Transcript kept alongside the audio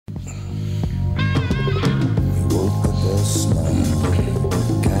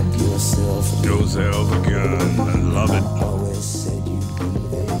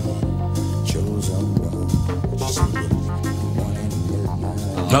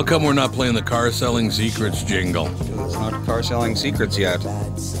How come we're not playing the Car Selling Secrets jingle? It's not Car Selling Secrets yet.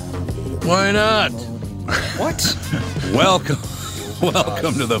 Why not? What? Welcome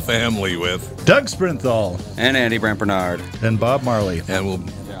to the family with Doug Sprinthal And Andy Brant Bernard. and Bob Marley. and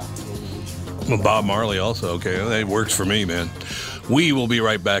well, Bob Marley also. Okay, that works for me, man. We will be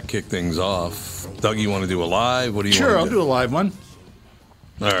right back. Kick things off. Doug, you want to do a live? What do you? Sure, I'll want to do a live one.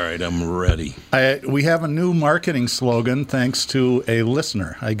 All right, I'm ready. We have a new marketing slogan thanks to a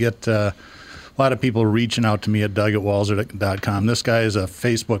listener. I get a lot of people reaching out to me at doug@walzer.com. This guy is a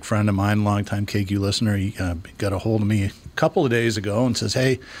Facebook friend of mine, longtime KQ listener. He got a hold of me a couple of days ago and says,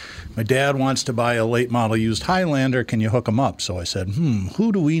 hey, my dad wants to buy a late model used Highlander. Can you hook him up? So I said,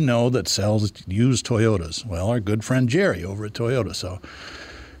 who do we know that sells used Toyotas? Well, our good friend Jerry over at Toyota. So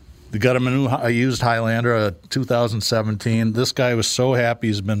they got him a used Highlander, a 2017. This guy was so happy.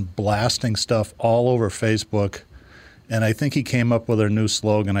 He's been blasting stuff all over Facebook. And I think he came up with our new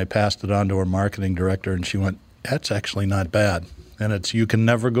slogan. I passed it on to our marketing director, and she went, that's actually not bad. And it's, you can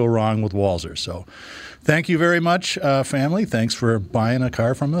never go wrong with Walzer. So thank you very much, family. Thanks for buying a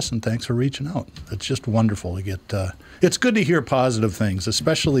car from us, and thanks for reaching out. It's just wonderful to get it's good to hear positive things,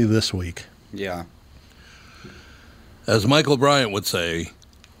 especially this week. Yeah. As Michael Bryant would say,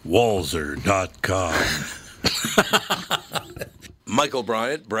 Walzer.com. Michael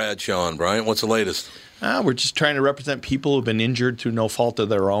Bryant, Brad Sean Bryant, what's the latest? We're just trying to represent people who've been injured through no fault of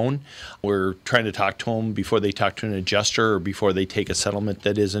their own. We're trying to talk to them before they talk to an adjuster or before they take a settlement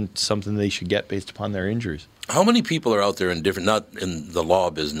that isn't something they should get based upon their injuries. How many people are out there not in the law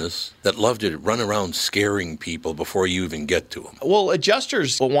business, that love to run around scaring people before you even get to them? Well,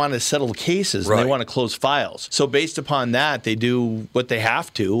 adjusters want to settle cases and Right. they want to close files. So based upon that, they do what they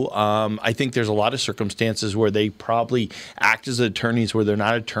have to. I think there's a lot of circumstances where they probably act as attorneys where they're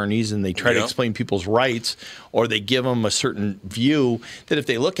not attorneys, and they try to Yeah. explain people's rights, or they give them a certain view that if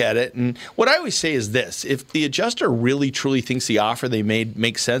they look at it, and what I always say is this: if the adjuster really truly thinks the offer they made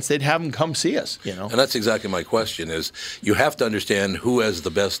makes sense, they'd have them come see us. You know. And that's exactly my question is, you have to understand who has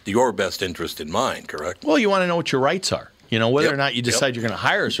your best interest in mind, correct? Well, you want to know what your rights are. You know, whether Yep. or not you decide you're going to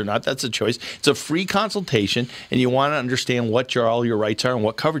hire us or not, that's a choice. It's a free consultation, and you want to understand what all your rights are and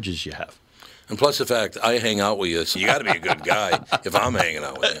what coverages you have. And plus the fact I hang out with you, so you got to be a good guy if I'm hanging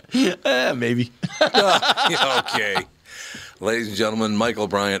out with you. Maybe. Okay. Ladies and gentlemen, Michael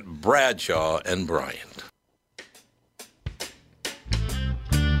Bryant, Bradshaw, and Bryant.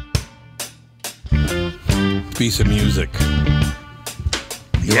 Piece of music.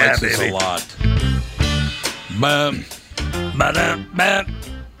 He likes this a lot. Bam, ba-dum, bam,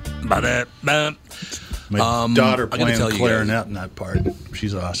 ba-dum, bam. My I daughter gotta playing tell you clarinet in that part.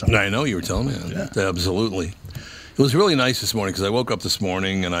 She's awesome. I know you were telling me that. Yeah. Absolutely. It was really nice this morning because I woke up this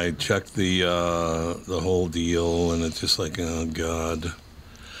morning and I checked the whole deal, and it's just like, oh God.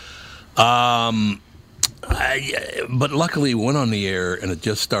 But luckily, it went on the air and it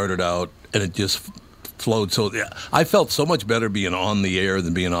just started out and it just flowed. So I felt so much better being on the air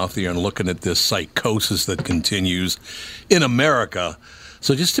than being off the air and looking at this psychosis that continues in America.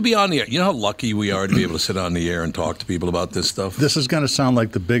 So just to be on the air, you know how lucky we are to be able to sit on the air and talk to people about this stuff? This is going to sound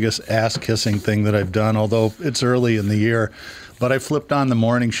like the biggest ass-kissing thing that I've done, although it's early in the year. But I flipped on the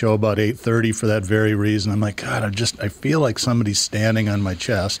morning show about 8:30 for that very reason. I'm like, God, I feel like somebody's standing on my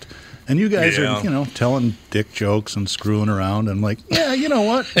chest. And you guys are, telling dick jokes and screwing around. I'm like, yeah, you know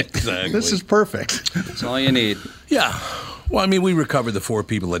what? Exactly. This is perfect. That's all you need. Yeah. Well, I mean, we recovered the 4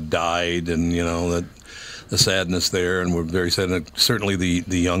 people that died, and, that the sadness there, and we're very sad. And certainly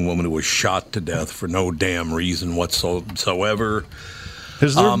the young woman who was shot to death for no damn reason whatsoever.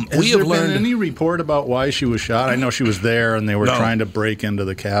 Has there been any report about why she was shot? I know she was there, and they were trying to break into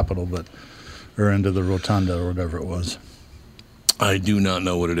the Capitol, or into the Rotunda, or whatever it was. I do not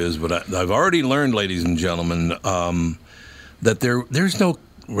know what it is, but I've already learned, ladies and gentlemen, that there's no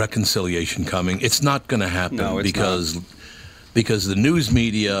reconciliation coming. It's not going to happen because the news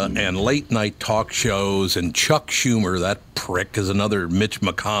media and late night talk shows and Chuck Schumer, that prick, is another Mitch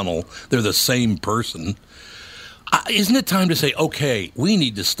McConnell. They're the same person. Isn't it time to say, okay, we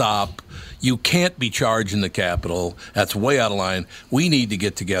need to stop. You can't be charged in the Capitol. That's way out of line. We need to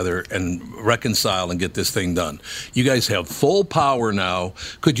get together and reconcile and get this thing done. You guys have full power now.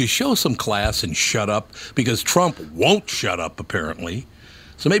 Could you show some class and shut up? Because Trump won't shut up, apparently.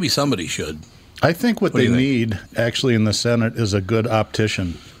 So maybe somebody should. I think what they need, actually, in the Senate is a good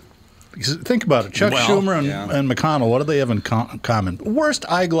optician. Because think about it. Chuck Schumer and McConnell, what do they have in common? Worst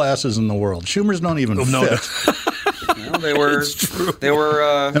eyeglasses in the world. Schumer's don't even fit. Well, they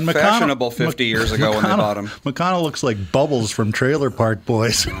were fashionable 50 years ago when they bought them. McConnell looks like Bubbles from Trailer Park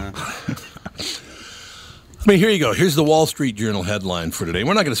Boys. I mean, here you go. Here's the Wall Street Journal headline for today.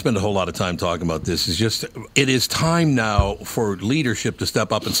 We're not going to spend a whole lot of time talking about this. It is time now for leadership to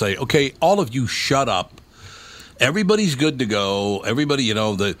step up and say, okay, all of you shut up. Everybody's good to go. Everybody,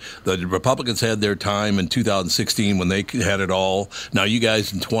 the Republicans had their time in 2016 when they had it all. Now you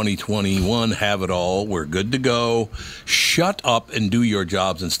guys in 2021 have it all. We're good to go. Shut up and do your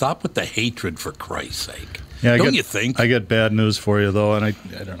jobs and stop with the hatred, for Christ's sake. Yeah, Don't you think? I get bad news for you, though, and I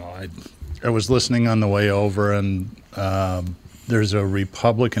don't know. I was listening on the way over, and there's a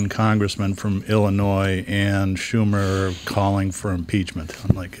Republican congressman from Illinois and Schumer calling for impeachment.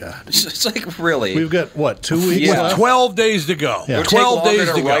 I'm like, God. It's like, really? We've got, 2 weeks Yeah. left? 12 days to go. Yeah. It would 12 take days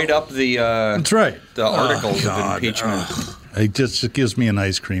longer to to go. write up the That's right. the articles of God. impeachment. It just gives me an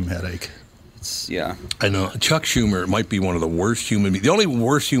ice cream headache. Yeah. I know. Chuck Schumer might be one of the worst human beings. The only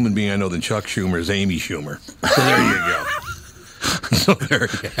worse human being I know than Chuck Schumer is Amy Schumer. So there you go. So there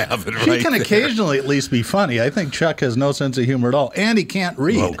you have it, right? He can occasionally at least be funny. I think Chuck has no sense of humor at all, and he can't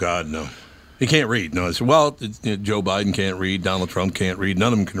read. Oh, God, no. He can't read. No, Joe Biden can't read. Donald Trump can't read.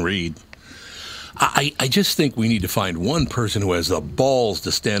 None of them can read. I just think we need to find one person who has the balls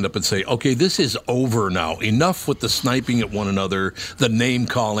to stand up and say, okay, this is over now. Enough with the sniping at one another, the name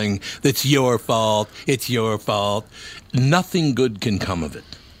calling. It's your fault. It's your fault. Nothing good can come of it.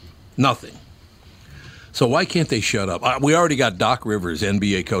 Nothing. So why can't they shut up? We already got Doc Rivers,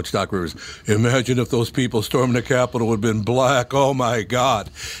 NBA coach Doc Rivers. Imagine if those people storming the Capitol would have been black. Oh, my God.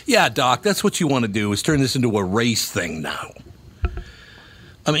 Yeah, Doc, that's what you want to do, is turn this into a race thing now.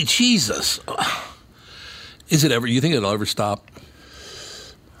 I mean, Jesus. Is it ever? You think it'll ever stop?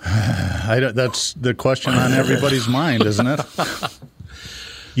 That's the question on everybody's mind, isn't it?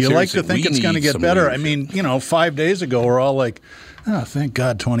 You Seriously, like to think we it's going to need get some better. I leadership. mean, 5 days ago, we're all like, oh, thank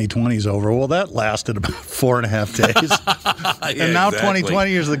God 2020's over. Well, that lasted about 4.5 days. Yeah, And now exactly.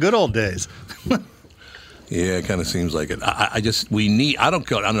 2020 is the good old days. Yeah, it kind of seems like it. I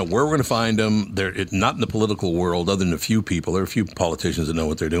don't know where we're going to find them. They're not in the political world, other than a few people. There are a few politicians that know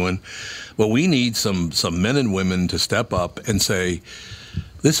what they're doing. But we need some men and women to step up and say,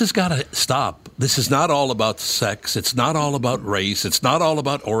 this has got to stop. This is not all about sex. It's not all about race. It's not all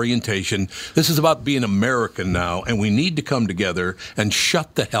about orientation. This is about being American now, and we need to come together and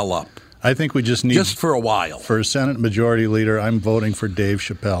shut the hell up. I think we just need, Just for a while. for a Senate Majority Leader, I'm voting for Dave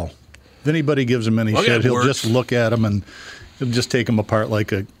Chappelle. If anybody gives him any Okay, shit, it he'll works. just look at him and he'll just take him apart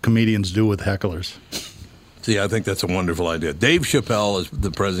like comedians do with hecklers. See, I think that's a wonderful idea. Dave Chappelle is the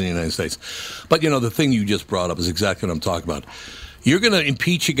President of the United States. But, the thing you just brought up is exactly what I'm talking about. You're going to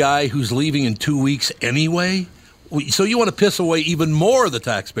impeach a guy who's leaving in 2 weeks anyway? So you want to piss away even more of the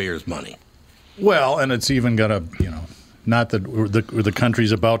taxpayers' money. Well, and it's even going to, not that the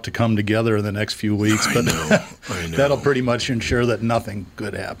country's about to come together in the next few weeks, but I know. that'll pretty much ensure that nothing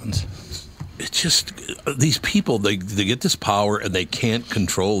good happens. It's just, these people, they get this power and they can't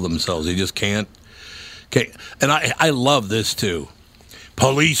control themselves. They just can't. Okay. And I love this, too.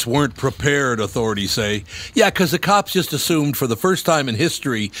 Police weren't prepared, authorities say. Yeah, because the cops just assumed for the first time in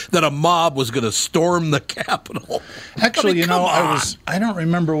history that a mob was going to storm the Capitol. Actually, come on. I don't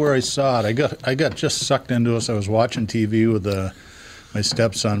remember where I saw it. I got just sucked into it. So I was watching TV with my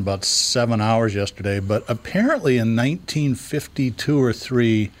stepson about 7 hours yesterday. But apparently in 1952 or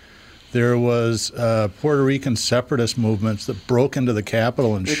 3, there was Puerto Rican separatist movements that broke into the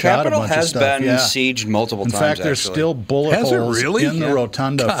Capitol and The shot a Capitol bunch of has stuff. been sieged multiple In times. fact, there's actually. still bullet Has it holes really? in the Yeah.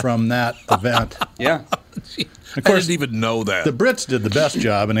 rotunda from that event. Yeah. Of course, I didn't even know that. the Brits did the best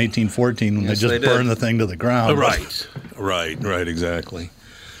job in 1814 when Yes, they they just did. burned the thing to the ground. Right, exactly.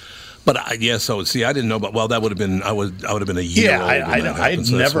 But I didn't know about. Well, that would have been. I would have been a year old. when that I'd happened,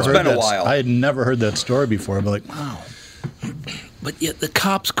 so never that's heard why- been a that. while. I had never heard that story before. I'd be like, wow. But yet the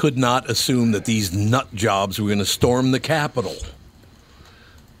cops could not assume that these nut jobs were going to storm the Capitol.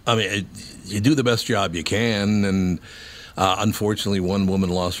 I mean, you do the best job you can, and unfortunately, one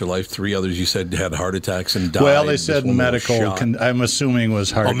woman lost her life. 3 others, you said, had heart attacks and died. Well, they This said woman was medical. shot. I'm assuming was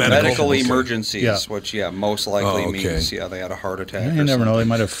heart. Medical Okay. emergencies, Yeah. which, most likely Oh, okay. means, they had a heart attack. You or never know. They something.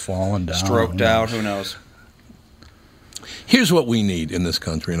 might have fallen down. Stroked out, who knows? Here's what we need in this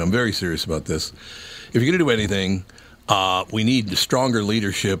country, and I'm very serious about this. If you're going to do anything, we need stronger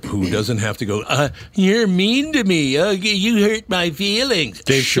leadership who doesn't have to go, you're mean to me. You hurt my feelings.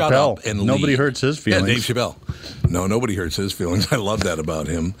 Dave Shut Chappelle. up and Nobody leave. hurts his feelings. Yeah, Dave Chappelle. No, nobody hurts his feelings. I love that about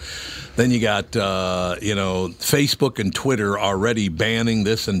him. Then you got, Facebook and Twitter already banning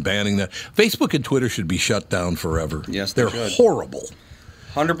this and banning that. Facebook and Twitter should be shut down forever. Yes, they They're should. horrible.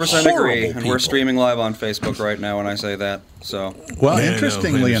 100% agree. And we're streaming live on Facebook right now when I say that. So, well,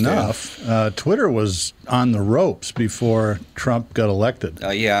 interestingly enough, Twitter was on the ropes before Trump got elected.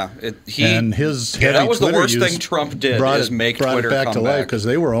 And his that was Twitter the worst thing Trump did is make Twitter it back come to life, back. because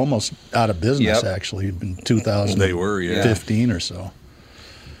they were almost out of business actually in 2015 or so.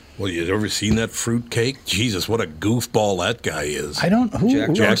 Well, you ever seen that fruitcake? Jesus, what a goofball that guy is. I don't who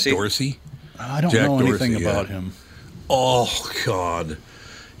Jack Dorsey. I don't know anything about him. Oh God.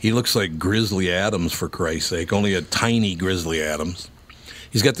 He looks like Grizzly Adams, for Christ's sake, only a tiny Grizzly Adams.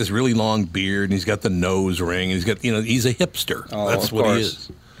 He's got this really long beard, and he's got the nose ring, and he's a hipster. Oh, that's what he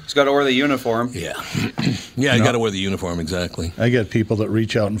is. He's got to wear the uniform. Yeah. Yeah, you got to wear the uniform, exactly. I get people that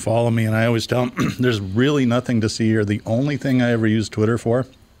reach out and follow me, and I always tell them there's really nothing to see here. The only thing I ever use Twitter for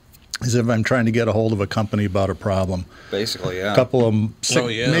is if I'm trying to get a hold of a company about a problem. Basically, yeah. A couple of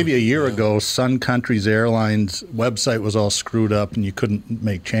maybe a year ago, Sun Country's airlines website was all screwed up, and you couldn't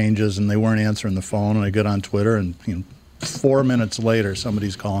make changes, and they weren't answering the phone. And I get on Twitter, and 4 minutes later,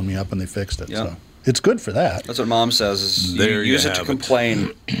 somebody's calling me up, and they fixed it. Yep. So it's good for that. That's what Mom says. Is you use it to complain.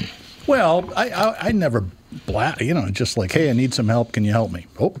 Well, I never just like, hey, I need some help. Can you help me?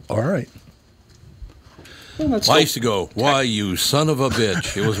 Oh, all right. Well, I used to go, why, you son of a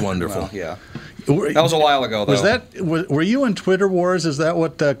bitch. It was wonderful. Well, yeah. That was a while ago, though. Were you in Twitter Wars? Is that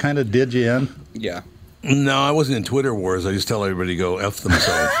what kind of did you in? Yeah. No, I wasn't in Twitter Wars. I just tell everybody to go F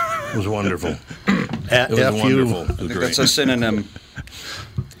themselves. It was wonderful. It was wonderful. I think that's a synonym.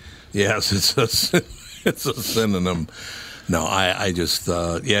 Yes, it's a synonym. No, I just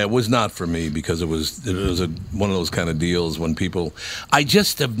it was not for me, because it was one of those kind of deals when people. I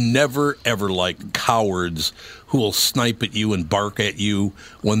just have never ever liked cowards who will snipe at you and bark at you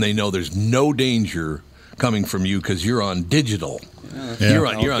when they know there's no danger coming from you because you're on digital.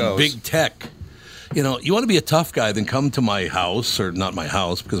 Yeah, you're on big tech. You want to be a tough guy, then come to my house, or not my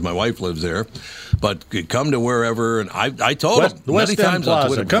house because my wife lives there, but come to wherever. And I told them many times on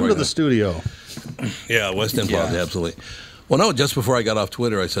Twitter. Come to the studio. Yeah, West End Plaza, absolutely. Well, no, just before I got off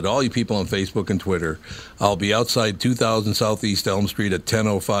Twitter, I said, all you people on Facebook and Twitter, I'll be outside 2000 Southeast Elm Street at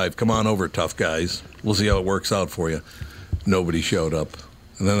 10:05. Come on over, tough guys. We'll see how it works out for you. Nobody showed up.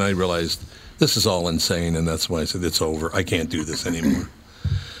 And then I realized this is all insane, and that's why I said it's over. I can't do this anymore.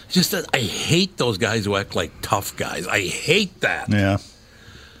 Just that I hate those guys who act like tough guys. I hate that. Yeah.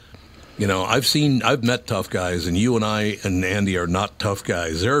 I've met tough guys, and you and I and Andy are not tough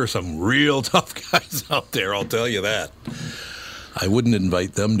guys. There are some real tough guys out there, I'll tell you that. I wouldn't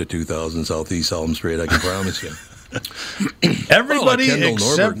invite them to 2000 Southeast Elm Street, I can promise you. Everybody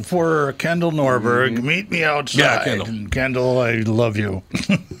except for Kendall Norberg, meet me outside. Yeah, Kendall. Kendall, I love you.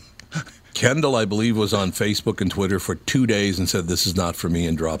 Kendall, I believe, was on Facebook and Twitter for 2 days and said, this is not for me,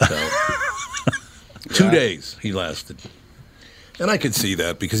 and dropped out. 2 days he lasted. And I could see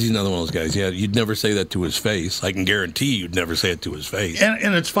that, because he's another one of those guys. Yeah, you'd never say that to his face. I can guarantee you'd never say it to his face.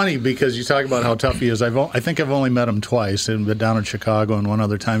 And it's funny, because you talk about how tough he is. I think I've only met him twice, and down in Chicago and one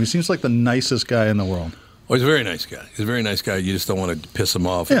other time. He seems like the nicest guy in the world. Well, he's a very nice guy. He's a very nice guy. You just don't want to piss him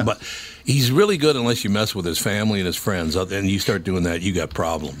off. Yeah. But he's really good unless you mess with his family and his friends. And you start doing that, you got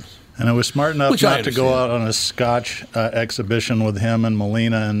problems. And I was smart enough not to go out on a Scotch exhibition with him and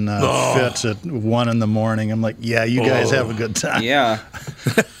Melina and Fitz at 1 in the morning. I'm like, yeah, you guys have a good time. Yeah.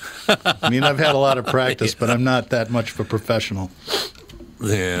 I mean, I've had a lot of practice, but I'm not that much of a professional.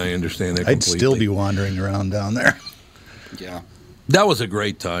 Yeah, I understand that completely. I'd still be wandering around down there. Yeah. That was a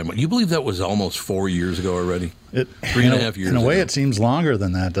great time. You believe that was almost 4 years ago already? 3.5 years In a way, ago. it seems longer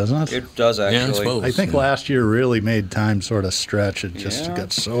than that, doesn't it? It does, actually. Yeah, I suppose. I think last year really made time sort of stretch. It just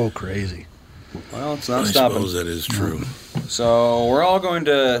got so crazy. Well, it's not I stopping. suppose that is true. So we're all going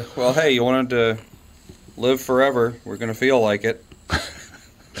to, well, hey, you wanted to live forever. We're going to feel like it.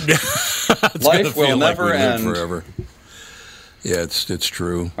 Life will never end. Forever. Yeah, it's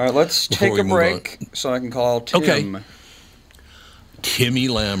true. All right, let's take a break so I can call Tim. Okay. Timmy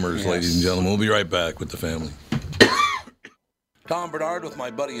Lammers, Yes. ladies and gentlemen. We'll be right back with the family. Tom Bernard with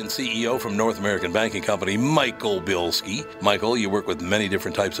my buddy and CEO from North American Banking Company, Michael Bilski. Michael, you work with many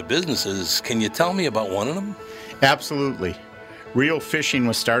different types of businesses. Can you tell me about one of them? Absolutely. Rio Fishing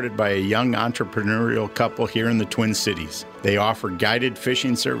was started by a young entrepreneurial couple here in the Twin Cities. They offer guided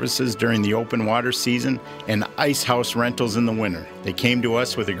fishing services during the open water season and ice house rentals in the winter. They came to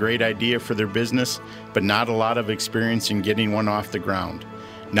us with a great idea for their business, but not a lot of experience in getting one off the ground.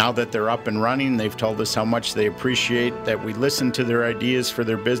 Now that they're up and running, they've told us how much they appreciate that we listen to their ideas for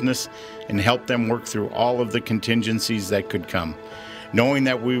their business and help them work through all of the contingencies that could come, knowing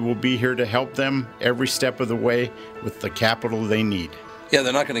that we will be here to help them every step of the way with the capital they need. Yeah,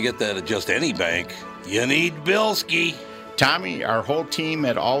 they're not going to get that at just any bank. You need Bilski. Tommy, our whole team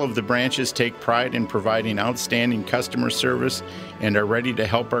at all of the branches take pride in providing outstanding customer service and are ready to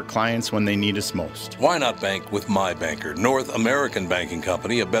help our clients when they need us most. Why not bank with my banker, North American Banking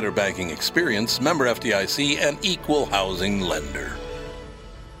Company, a better banking experience, member FDIC, and equal housing lender.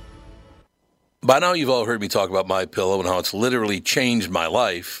 By now, you've all heard me talk about MyPillow and how it's literally changed my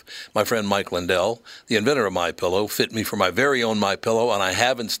life. My friend Mike Lindell, the inventor of MyPillow, fit me for my very own MyPillow, and I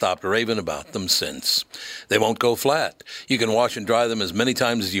haven't stopped raving about them since. They won't go flat. You can wash and dry them as many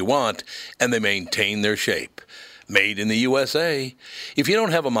times as you want, and they maintain their shape. Made in the USA. If you don't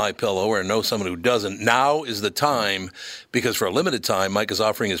have a MyPillow or know someone who doesn't, now is the time, because for a limited time, Mike is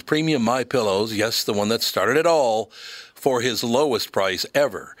offering his premium MyPillows, yes, the one that started it all, for his lowest price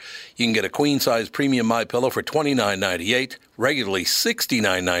ever. You can get a queen-size premium MyPillow for $29.98, regularly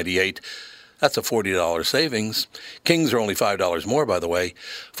 $69.98. That's a $40 savings. Kings are only $5 more, by the way.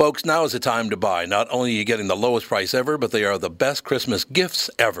 Folks, now is the time to buy. Not only are you getting the lowest price ever, but they are the best Christmas gifts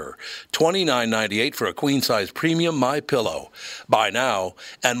ever. $29.98 for a queen-size premium MyPillow. Buy now,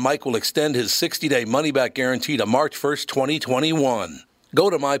 and Mike will extend his 60-day money-back guarantee to March 1st, 2021. Go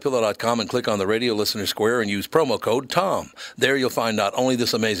to MyPillow.com and click on the radio listener square and use promo code TOM. There you'll find not only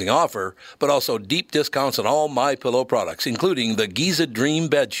this amazing offer, but also deep discounts on all MyPillow products, including the Giza Dream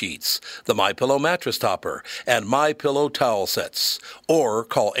bed sheets, the MyPillow mattress topper, and MyPillow towel sets. Or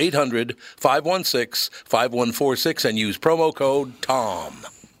call 800-516-5146 and use promo code TOM.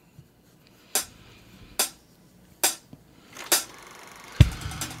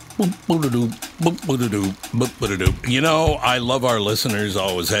 You know, I love our listeners,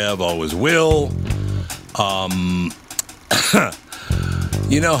 always have, always will.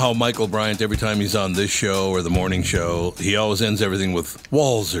 You know how Michael Bryant, every time he's on this show or the morning show, he always ends everything with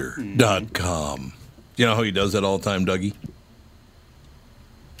Walzer.com. You know how he does that all the time, Dougie?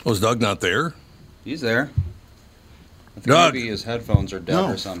 Oh, is Doug not there? He's there. I think Doug. maybe his headphones are dead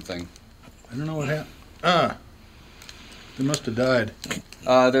or something. I don't know what happened. They must have died.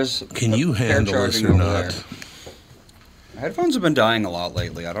 Can you handle this or not? Headphones have been dying a lot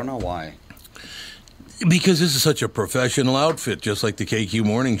lately. I don't know why. Because this is such a professional outfit, just like the KQ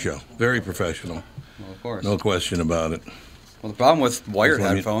Morning Show. Very professional. Well, of course. No question about it. Well, the problem with wired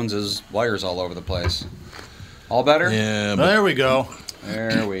headphones is wires all over the place. All better? Yeah. There we go.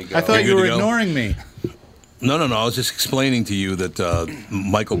 There we go. I thought you were ignoring me. No. I was just explaining to you that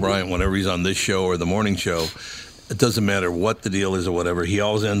Michael Bryant, whenever he's on this show or the morning show, it doesn't matter what the deal is or whatever, he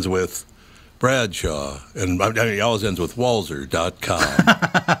always ends with Bradshaw, and he always ends with Walzer.com.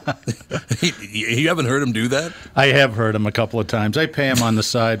 You haven't heard him do that? I have heard him a couple of times. I pay him on the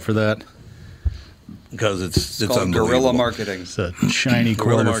side for that. Because it's called unbelievable. guerrilla marketing. It's a shiny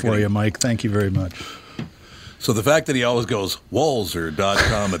quarter for you, Mike. Thank you very much. So the fact that he always goes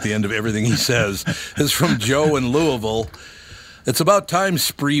Walzer.com at the end of everything he says is from Joe in Louisville. It's about time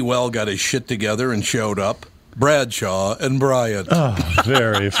Spreewell got his shit together and showed up. Bradshaw and Bryant. Oh,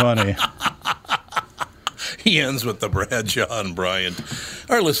 very funny. He ends with the Bradshaw and Bryant.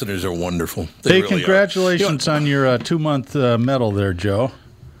 Our listeners are wonderful. Hey, really congratulations on your 2-month medal there, Joe.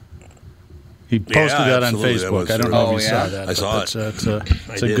 He posted that on Facebook. I don't know if you saw that. I saw it.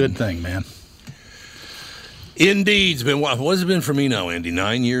 It's a good thing, man. Indeed. It's been, what has it been for me now, Andy?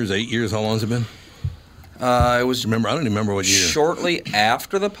 9 years, 8 years? How long has it been? It was. Remember? I don't even remember what year. Shortly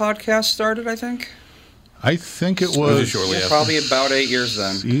after the podcast started, I think. I think it was probably about 8 years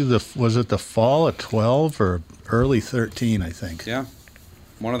then. Was it the fall of 12 or early 13, I think? Yeah,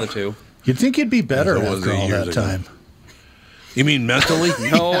 one of the two. You'd think you'd be better after all that time. You mean mentally?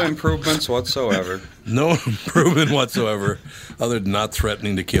 No improvements whatsoever. No improvement whatsoever, other than not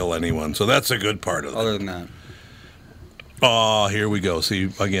threatening to kill anyone. So that's a good part of it. Other than that. Oh, here we go.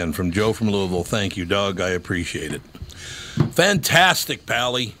 See, again, from Joe from Louisville. Thank you, Doug. I appreciate it. Fantastic,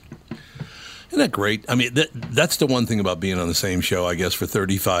 Pally. Isn't that great? I mean, that's the one thing about being on the same show, I guess, for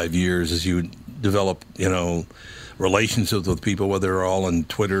 35 years is you develop, relationships with people, whether they're all on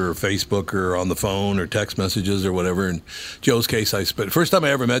Twitter or Facebook or on the phone or text messages or whatever. In Joe's case, first time I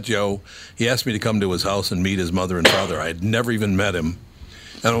ever met Joe, he asked me to come to his house and meet his mother and father. I had never even met him.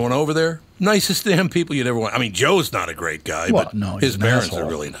 And I went over there. Nicest damn people you'd ever want. I mean, Joe's not a great guy, but his parents are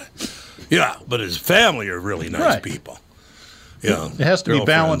really nice. Yeah, but his family are really nice people. Yeah, it has to be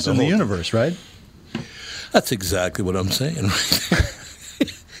balance in the universe, right? That's exactly what I'm saying.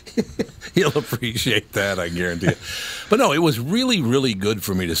 He'll appreciate that, I guarantee you. But no, it was really, really good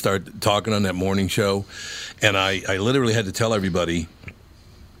for me to start talking on that morning show. And I literally had to tell everybody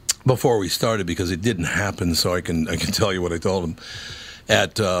before we started because it didn't happen, so I can tell you what I told them.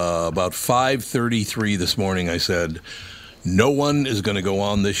 At about 5:33 this morning, I said, No one is going to go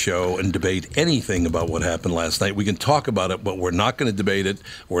on this show and debate anything about what happened last night. We can talk about it, but we're not going to debate it.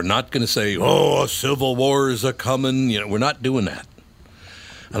 We're not going to say, a civil war is a-coming. We're not doing that.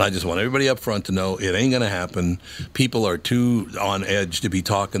 And I just want everybody up front to know it ain't going to happen. People are too on edge to be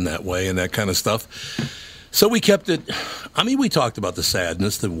talking that way and that kind of stuff. So we kept it. I mean, we talked about the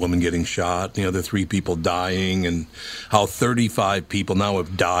sadness, the woman getting shot, the other 3 people dying, and how 35 people now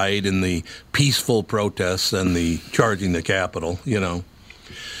have died in the peaceful protests and the charging the Capitol,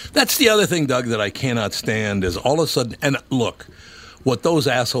 That's the other thing, Doug, that I cannot stand is all of a sudden, and look, what those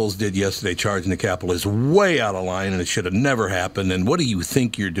assholes did yesterday charging the Capitol is way out of line, and it should have never happened, and what do you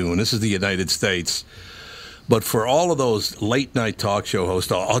think you're doing? This is the United States. But for all of those late-night talk show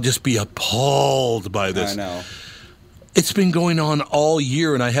hosts, I'll just be appalled by this. I know. It's been going on all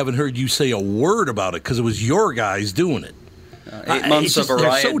year, and I haven't heard you say a word about it because it was your guys doing it. 8 months of a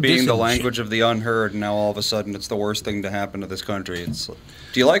riot being the language of the unheard, and now all of a sudden it's the worst thing to happen to this country. Do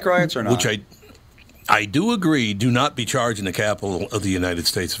you like riots or not? Which I do agree. Do not be charging the capital of the United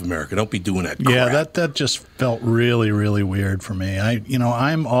States of America. Don't be doing that crap. Yeah, that just felt really, really weird for me. I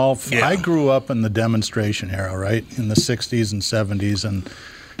grew up in the demonstration era, right, in the 60s and 70s, and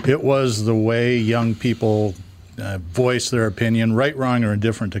it was the way young people voiced their opinion, right, wrong, or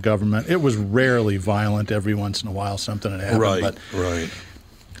indifferent to government. It was rarely violent. Every once in a while something had happened. Right.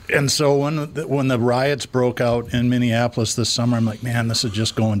 And so when the riots broke out in Minneapolis this summer, I'm like, man, this is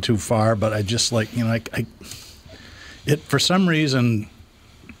just going too far. But I just for some reason,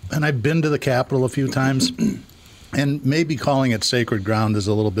 and I've been to the Capitol a few times, and maybe calling it sacred ground is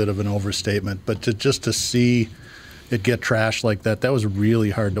a little bit of an overstatement, but to see it get trashed like that was really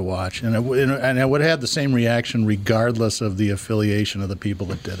hard to watch. And I would have had the same reaction regardless of the affiliation of the people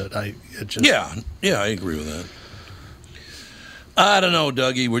that did it. I agree with that. I don't know,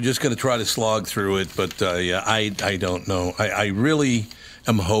 Dougie. We're just going to try to slog through it. But, I don't know. I really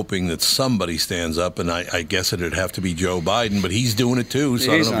am hoping that somebody stands up, and I guess it'd have to be Joe Biden, but he's doing it too,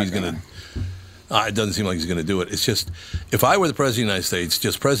 so I don't know if he's going to. It doesn't seem like he's going to do it. It's just, if I were the President of the United States,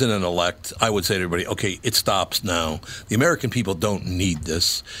 just President-elect, I would say to everybody, okay, it stops now. The American people don't need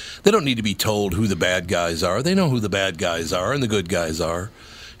this. They don't need to be told who the bad guys are. They know who the bad guys are and the good guys are.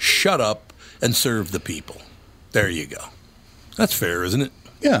 Shut up and serve the people. There you go. That's fair, isn't it?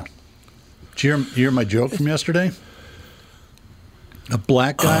 Yeah. Did you hear my joke from yesterday? A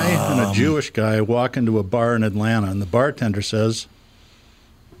black guy and a Jewish guy walk into a bar in Atlanta, and the bartender says,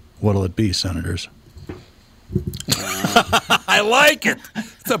 "What'll it be, Senators?" I like it.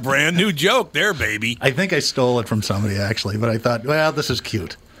 It's a brand new joke there, baby. I think I stole it from somebody, actually, but I thought, well, this is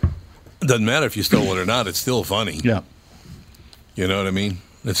cute. It doesn't matter if you stole it or not. It's still funny. Yeah. You know what I mean?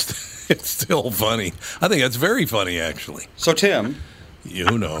 It's still funny. I think that's very funny, actually. So, Tim.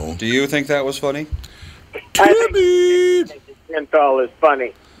 You know. Do you think that was funny? Timmy! Menthol is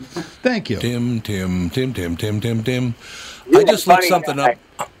funny. Thank you. Tim. I just looked something up.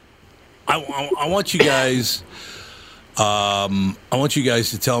 I want you guys. I want you guys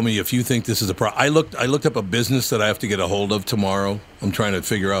to tell me if you think this is a problem. I looked up a business that I have to get a hold of tomorrow. I'm trying to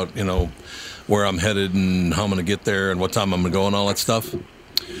figure out, where I'm headed and how I'm going to get there and what time I'm going to go and all that stuff.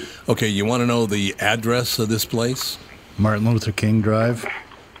 Okay, you want to know the address of this place? Martin Luther King Drive.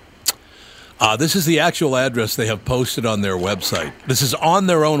 This is the actual address they have posted on their website. This is on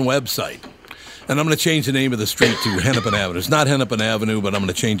their own website. And I'm going to change the name of the street to Hennepin Avenue. It's not Hennepin Avenue, but I'm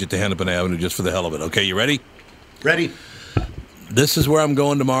going to change it to Hennepin Avenue just for the hell of it. Okay, you ready? Ready. This is where I'm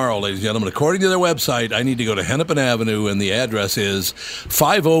going tomorrow, ladies and gentlemen. According to their website, I need to go to Hennepin Avenue, and the address is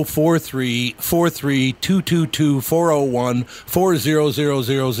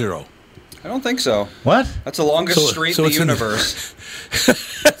 5043-432-222-401-40000. I don't think so. What? That's the longest street in the universe.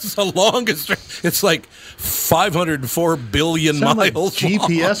 It's the longest street. It's like 504 billion Sound miles like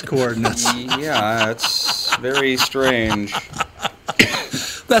GPS coordinates. Yeah, it's very strange.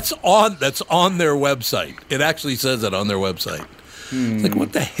 That's on their website. It actually says that on their website. It's like,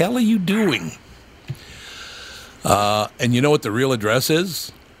 what the hell are you doing? And you know what the real address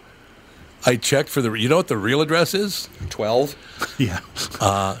is? I checked for you know what the real address is? 12? Yeah.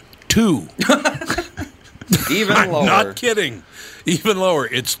 2. Even lower. I'm not kidding. Even lower.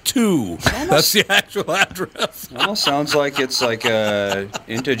 It's 2. That's the actual address. Almost sounds like it's like a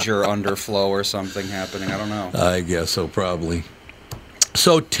integer underflow or something happening. I don't know. I guess so, probably.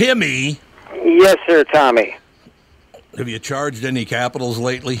 So, Timmy. Yes, sir, Tommy. Have you charged any capitals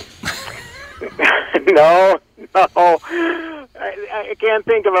lately? No. I can't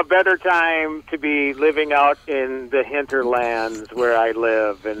think of a better time to be living out in the hinterlands where I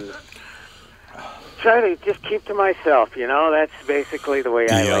live. And try to just keep to myself. That's basically the way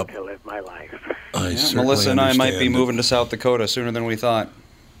I like to live my life. Melissa and I might be moving to South Dakota sooner than we thought.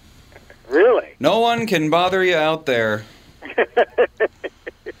 Really? No one can bother you out there.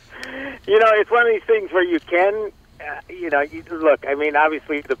 It's one of these things where you can, look, I mean,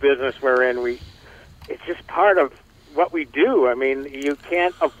 obviously the business we're in, it's just part of what we do. I mean, you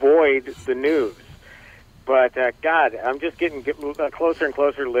can't avoid the news. But, God, I'm just getting closer and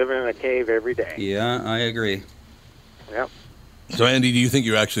closer to living in a cave every day. Yeah, I agree. Yep. So, Andy, do you think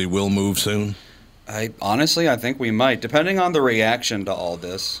you actually will move soon? I think we might, depending on the reaction to all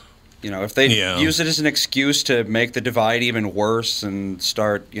this. If they use it as an excuse to make the divide even worse and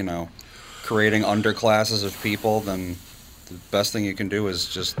start, creating underclasses of people, then the best thing you can do is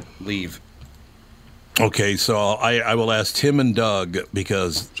just leave. Okay, so I will ask Tim and Doug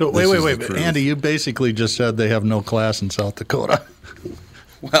because... So wait. Andy, you basically just said they have no class in South Dakota.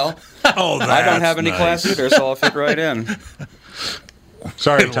 Well, I don't have any class either, so I'll fit right in.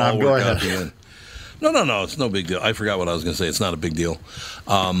 Sorry, Tom, go ahead. No, it's no big deal. I forgot what I was going to say. It's not a big deal.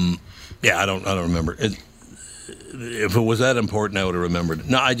 I don't remember. If it was that important, I would have remembered.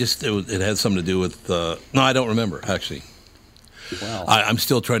 No, it had something to do with... no, I don't remember, actually. Wow. I'm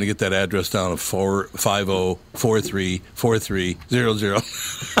still trying to get that address down of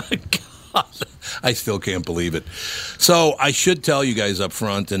 450-43-4300. God, I still can't believe it. So I should tell you guys up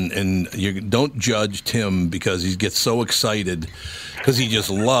front, and you don't judge Tim because he gets so excited because he just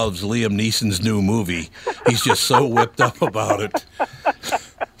loves Liam Neeson's new movie. He's just so whipped up about it.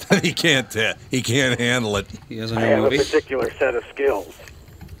 He can't handle it. He has a new movie. A particular set of skills.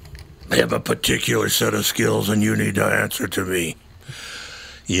 I have a particular set of skills, and you need to answer to me.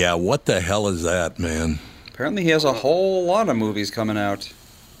 Yeah, what the hell is that, man? Apparently he has a whole lot of movies coming out.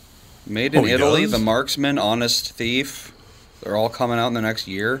 Made in Italy, does? The Marksman, Honest Thief. They're all coming out in the next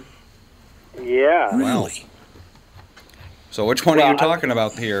year. Yeah. Really? So which one are you talking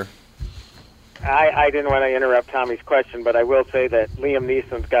about here? I didn't want to interrupt Tommy's question, but I will say that Liam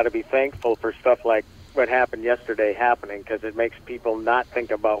Neeson's got to be thankful for stuff like what happened yesterday happening, because it makes people not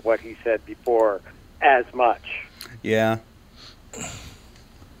think about what he said before as much. Yeah.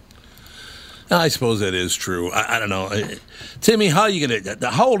 I suppose that is true. I don't know. Timmy, how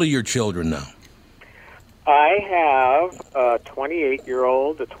old are your children now? I have a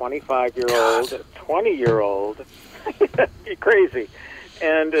 28-year-old, a 25-year-old, a 20-year-old, you're crazy,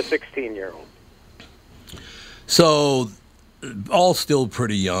 and a 16-year-old. So, all still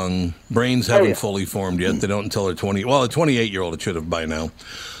pretty young. Brains haven't fully formed yet. They don't until they're 20. Well, a 28-year-old it should have by now.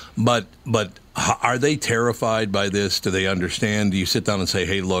 But are they terrified by this? Do they understand? Do you sit down and say,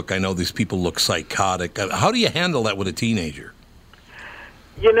 hey, look, I know these people look psychotic. How do you handle that with a teenager?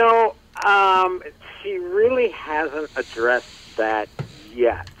 She really hasn't addressed that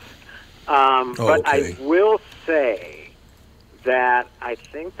yet. But I will say that I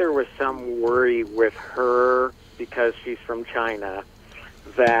think there was some worry with her, because she's from China,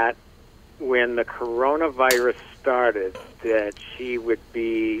 that when the coronavirus started, that she would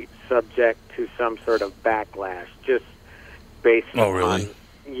be subject to some sort of backlash, just based on... Oh, really?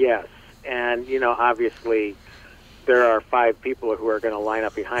 Yes. And, obviously, there are 5 people who are going to line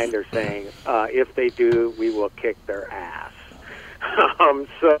up behind her saying, if they do, we will kick their ass.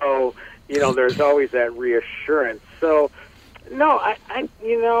 So, there's always that reassurance. So, no, I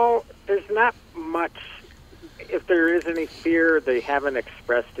there's not much... If there is any fear, they haven't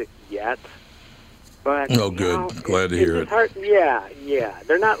expressed it yet. But good. Glad to hear it. Hard, yeah.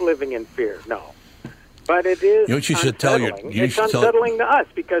 They're not living in fear, no. But it is what you should tell it's unsettling to us,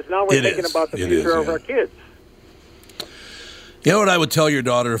 because now we're thinking about the future of our kids. You know what I would tell your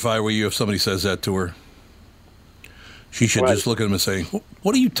daughter if I were you, if somebody says that to her? She should just look at him and say,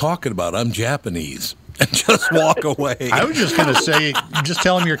 what are you talking about? I'm Japanese. And just walk away. I was just going to say, just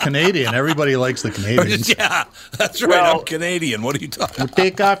tell them you're Canadian. Everybody likes the Canadians. Yeah, that's right. I'm Canadian. What are you talking about?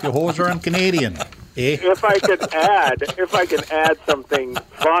 Take off your hoser. I'm Canadian. If I could add something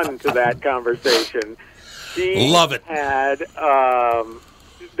fun to that conversation, love it. Had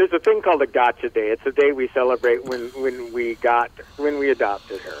there's a thing called a Gotcha Day. It's a day we celebrate when we adopted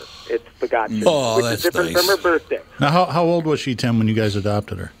her. It's the Gotcha Day, which is different from her birthday. Now, how old was she, Tim, when you guys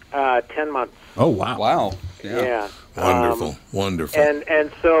adopted her? 10 months. Oh, wow. Wow. Yeah. Wonderful.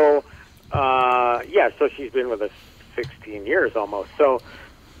 And so, so she's been with us 16 years almost. So,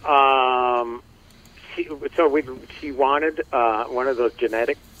 she wanted one of those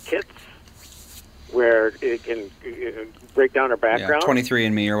genetic kits where it can break down her background.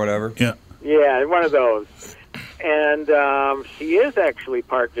 23andMe or whatever. Yeah. Yeah, one of those. And she is actually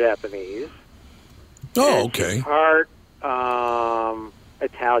part Japanese. Oh, okay. She's part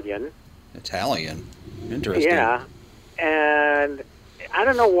Italian. Italian. Interesting. Yeah, and I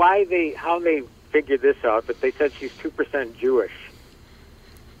don't know how they figured this out, but they said she's 2% Jewish.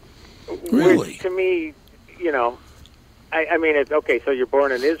 Really? Which, to me, I mean, it's okay. So you're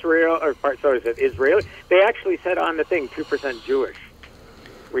born in Israel, so is it Israeli? They actually said on the thing 2% Jewish,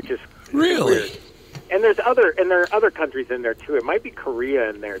 which is really weird. And there are other countries in there too. It might be Korea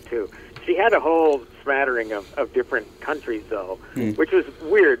in there too. She had a whole smattering of different countries though, which was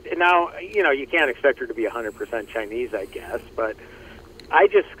weird. And now you can't expect her to be 100% Chinese, I guess. But I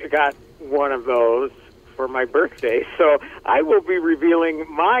just got one of those for my birthday, so I will be revealing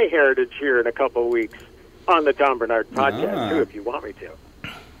my heritage here in a couple of weeks on the Tom Bernard podcast too, if you want me to.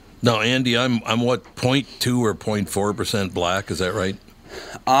 No, Andy, I'm what, 0.2 or 0.4% black? Is that right?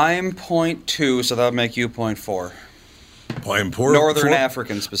 I'm 0.2, so that would make you 0.4. Northern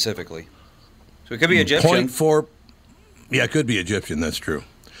African specifically. So it could be Egyptian. 0.4. Yeah, it could be Egyptian. That's true.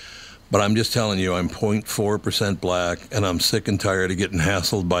 But I'm just telling you, I'm 0.4% black, and I'm sick and tired of getting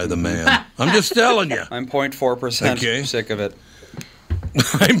hassled by the man. I'm just telling you. I'm 0.4% sick of it.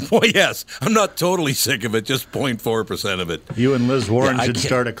 Yes, I'm not totally sick of it, just 0.4% of it. You and Liz Warren should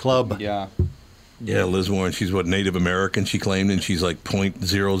start a club. Yeah. Yeah, Liz Warren, she's what, Native American, she claimed, and she's like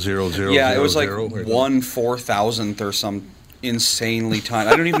 0.00000. Yeah, it was like 1/4000th or some insanely tiny.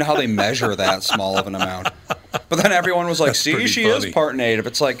 I don't even know how they measure that small of an amount. But then everyone was like, "See, she is part Native."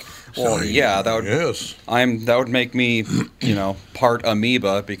 It's like, well, sorry, yeah, that would that would make me, part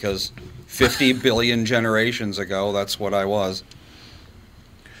amoeba because 50 billion generations ago, that's what I was.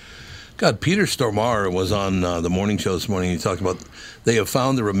 God, Peter Stormare was on the morning show this morning. He talked about they have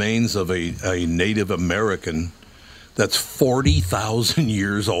found the remains of a Native American that's 40,000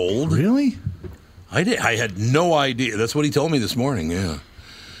 years old. Really? I had no idea. That's what he told me this morning. Yeah.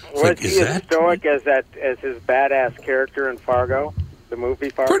 Was he as stoic as his badass character in Fargo, the movie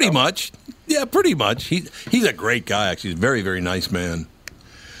Fargo? Pretty much. Yeah, pretty much. He's a great guy. Actually, he's a very, very nice man.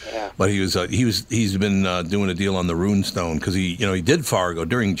 Yeah. But he's been doing a deal on the Runestone because he did Fargo.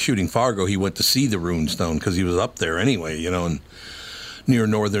 During shooting Fargo, he went to see the Runestone because he was up there anyway, in near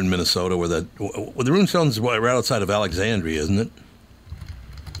northern Minnesota where the Runestone's right outside of Alexandria, isn't it?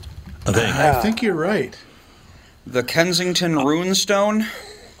 I think you're right. The Kensington Runestone?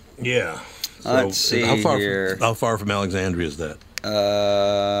 Yeah. So let's see here. How far from Alexandria is that?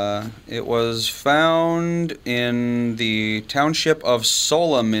 It was found in the township of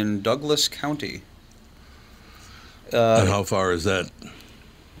Solem in Douglas County. And how far is that?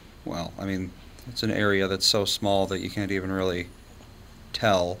 Well, I mean, it's an area that's so small that you can't even really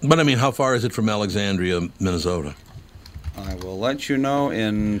tell. But I mean, how far is it from Alexandria, Minnesota? I will let you know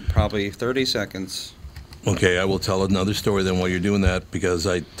in probably 30 seconds. Okay, I will tell another story then while you're doing that, because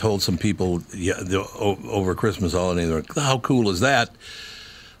I told some people over Christmas holiday, they're like, how cool is that?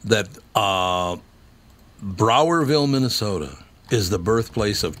 That Browerville, Minnesota is the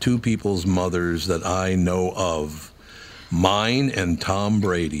birthplace of two people's mothers that I know of, mine and Tom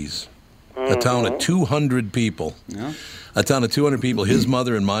Brady's. A town of 200 people. Yeah. A town of 200 people. His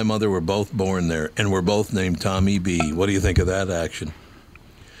mother and my mother were both born there, and we're both named Tommy B. What do you think of that action?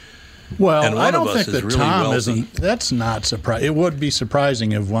 Well, I don't think that really Tom wealthy. Isn't. That's not surprising. It would be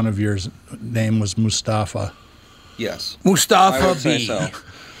surprising if one of yours name was Mustafa. Yes. Mustafa B. So.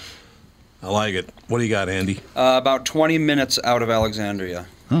 I like it. What do you got, Andy? About 20 minutes out of Alexandria.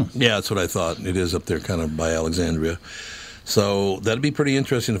 Yeah, that's what I thought. It is up there kind of by Alexandria. So that'd be pretty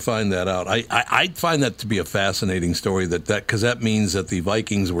interesting to find that out. I'd find that to be a fascinating story, because that means that the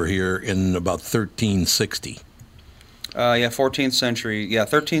Vikings were here in about 1360. 14th century. Yeah,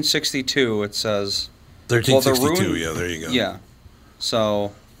 1362 it says. 1362, yeah, there you go. Yeah.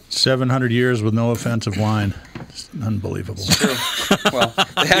 So 700 years with no offensive line. It's unbelievable. It's true. Well,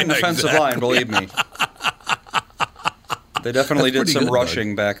 they had an offensive line, believe me. They definitely did some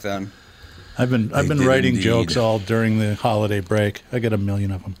rushing back then. I've been writing jokes all during the holiday break. I got 1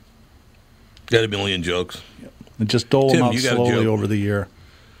 million of them. Got 1 million jokes. Yep. And just dole them out slowly over the year.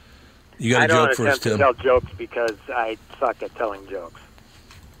 You got a joke for us, Tim? I don't attempt to tell jokes because I suck at telling jokes.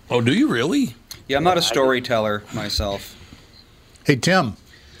 Oh, do you really? Yeah, I'm not a storyteller myself. Hey, Tim,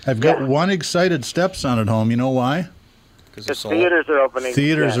 I've got one excited stepson at home. You know why? Because theaters are opening.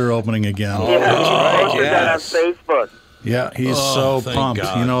 Theaters are opening again. Oh, yeah, posted that on Facebook. Yeah, he's so pumped.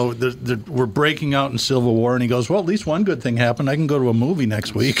 God. You know, we're breaking out in Civil War, and he goes, well, at least one good thing happened. I can go to a movie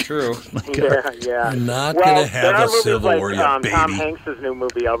next week. It's true. Yeah. You're not going to have a Civil War, you baby. Tom Hanks' new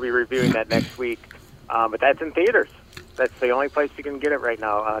movie, I'll be reviewing that next week. But that's in theaters. That's the only place you can get it right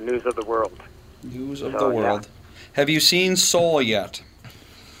now, News of the World. News of the World. Yeah. Have you seen Soul yet?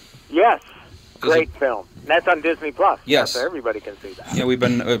 Yes. Great film. That's on Disney Plus. Yes, so everybody can see that. Yeah,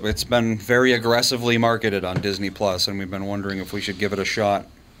 it's been very aggressively marketed on Disney Plus, and we've been wondering if we should give it a shot.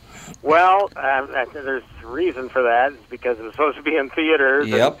 Well, there's a reason for that. It's because it was supposed to be in theaters.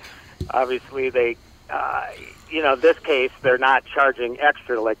 Yep. Obviously, they, this case, they're not charging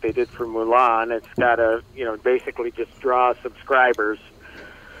extra like they did for Mulan. It's got to, basically just draw subscribers.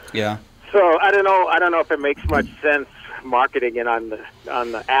 Yeah. So I don't know if it makes much sense marketing it on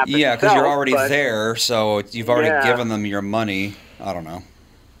the app. Yeah, because you're already there, so you've already given them your money. I don't know.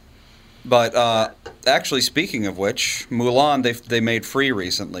 But actually, speaking of which, Mulan they made free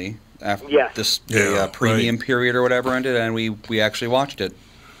recently after the premium period or whatever ended, and we actually watched it.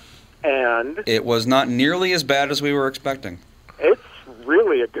 And it was not nearly as bad as we were expecting. It's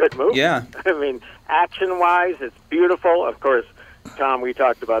really a good movie. Yeah. I mean, action-wise, it's beautiful. Of course, Tom, we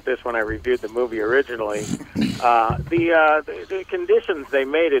talked about this when I reviewed the movie originally. The conditions they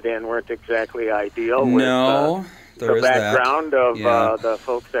made it in weren't exactly ideal. No, with the background of the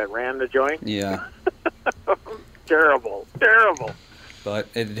folks that ran the joint. Yeah. Terrible. But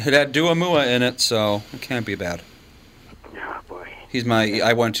it had Duamua in it, so it can't be bad. Oh, boy.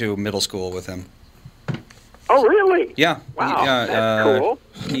 I went to middle school with him. Oh, really? Yeah. Wow, that's cool.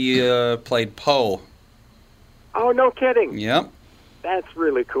 He played Poe. Oh, no kidding. Yep. That's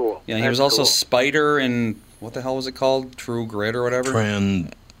really cool. Yeah, he was also Spider in, what the hell was it called? True Grit or whatever?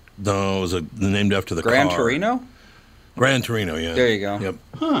 It was named after the Gran car. Torino? Gran Torino, yeah. There you go. Yep.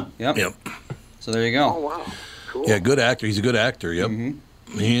 Huh. Yep. So there you go. Oh, wow. Cool. Yeah, good actor. He's a good actor, yep.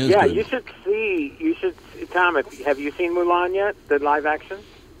 Mm-hmm. He is good. You should Tom, have you seen Mulan yet, the live action?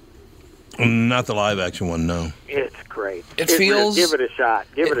 Not the live action one, no. It's great. It feels... Give it a shot.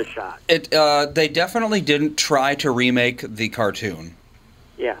 Give it a shot. They definitely didn't try to remake the cartoon.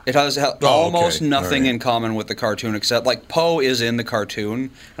 Yeah. It has almost nothing in common with the cartoon, except, like, Poe is in the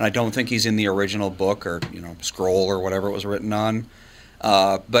cartoon, and I don't think he's in the original book or, scroll or whatever it was written on.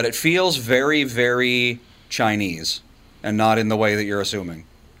 But it feels very, very Chinese, and not in the way that you're assuming.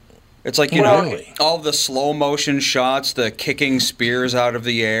 It's like, all the slow motion shots, the kicking spears out of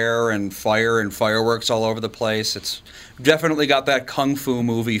the air and fire and fireworks all over the place. It's definitely got that kung fu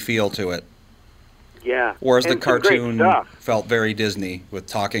movie feel to it. Yeah. Whereas the cartoon felt very Disney with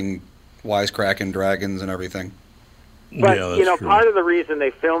talking wisecracking dragons and everything. But, part of the reason they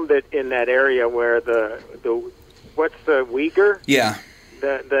filmed it in that area where what's the Uyghur? Yeah.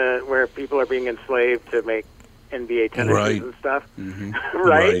 Where people are being enslaved to make NBA tennis and stuff. Mm-hmm.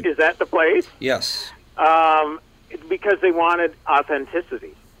 right? Is that the place? Yes. Because they wanted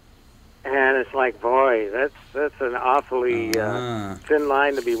authenticity. And it's like, boy, that's an awfully thin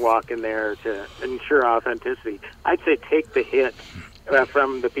line to be walking there to ensure authenticity. I'd say take the hit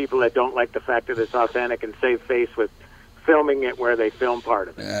from the people that don't like the fact that it's authentic and save face with filming it where they film part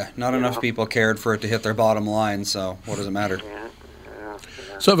of it. Yeah, not enough people cared for it to hit their bottom line, so what does it matter? Yeah.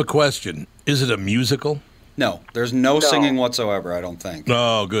 So I have a question. Is it a musical? No, there's no singing whatsoever, I don't think.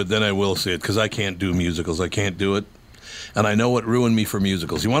 Oh, good. Then I will see it, because I can't do musicals. I can't do it. And I know what ruined me for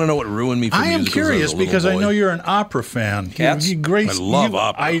musicals. You want to know what ruined me for musicals? I am curious because I know you're an opera fan. Cats? I love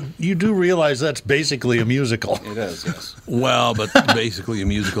opera. You do realize that's basically a musical. It is, yes. Well, but basically a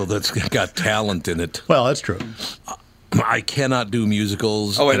musical that's got talent in it. Well, that's true. I cannot do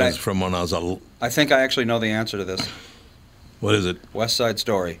musicals. Oh, wait, from when I was I think I actually know the answer to this. What is it? West Side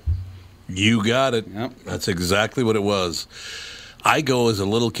Story. You got it. Yep. That's exactly what it was. I go as a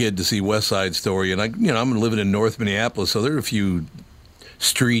little kid to see West Side Story, and I'm living in North Minneapolis, so there are a few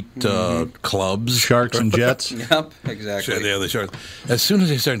street clubs. Sharks and Jets. Yep, exactly. Yeah, the Sharks. As soon as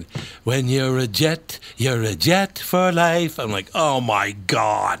they started, when you're a jet for life, I'm like, oh my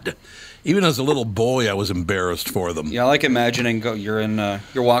God. Even as a little boy, I was embarrassed for them. Yeah, I like imagining you're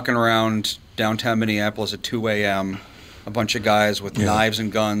walking around downtown Minneapolis at 2 a.m., a bunch of guys with knives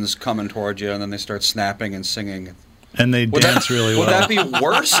and guns coming towards you, and then they start snapping and singing. And they dance really well. Would that be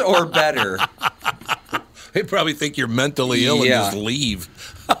worse or better? They probably think you're mentally ill and just leave.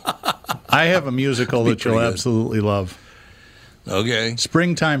 I have a musical that you'll absolutely love. Okay.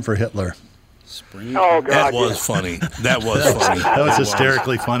 Springtime for Hitler. Oh, God. That was funny. That was funny. That was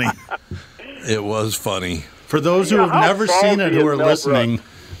hysterically funny. It was funny. For those who have never seen it who are listening,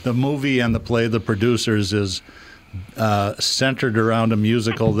 the movie and the play, The Producers, is centered around a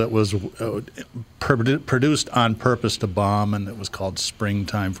musical that was produced on purpose to bomb, and it was called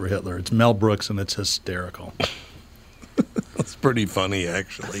Springtime for Hitler. It's Mel Brooks, and it's hysterical. It's pretty funny,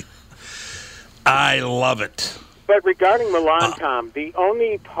 actually. I love it. But regarding Mulan, Tom, the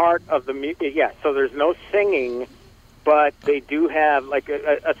only part of the music, so there's no singing, but they do have like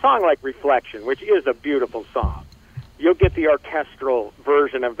a song like Reflection, which is a beautiful song. You'll get the orchestral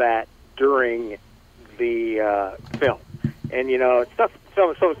version of that during the film. And, stuff.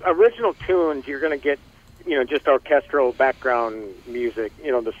 So original tunes, you're going to get, just orchestral background music,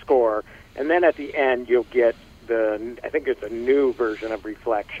 the score. And then at the end, you'll get I think it's a new version of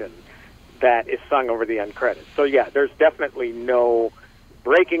Reflection that is sung over the end credits. So, yeah, there's definitely no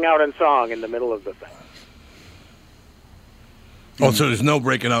breaking out in song in the middle of the thing. Oh, so there's no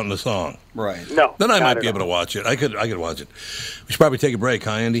breaking out in the song. Right. No. Then I might be able to watch it. I could watch it. We should probably take a break,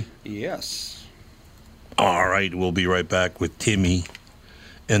 huh, Andy? Yes. All right, we'll be right back with Timmy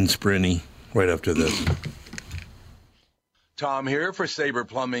and Sprinny right after this. Tom here for Sabre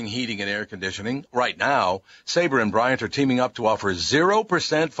Plumbing, Heating, and Air Conditioning. Right now, Sabre and Bryant are teaming up to offer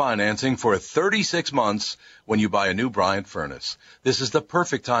 0% financing for 36 months when you buy a new Bryant furnace. This is the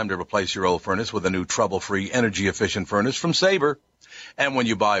perfect time to replace your old furnace with a new trouble-free, energy-efficient furnace from Sabre. And when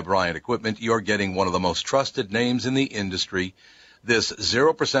you buy Bryant equipment, you're getting one of the most trusted names in the industry. This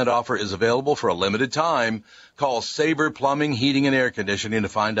 0% offer is available for a limited time. Call Sabre Plumbing, Heating, and Air Conditioning to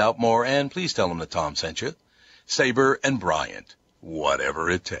find out more, and please tell them that Tom sent you. Sabre and Bryant, whatever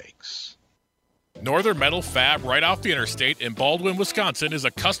it takes. Northern Metal Fab, right off the interstate in Baldwin, Wisconsin, is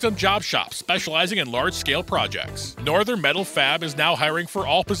a custom job shop specializing in large-scale projects. Northern Metal Fab is now hiring for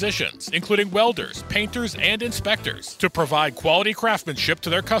all positions, including welders, painters, and inspectors, to provide quality craftsmanship to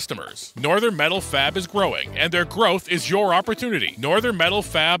their customers. Northern Metal Fab is growing, and their growth is your opportunity. Northern Metal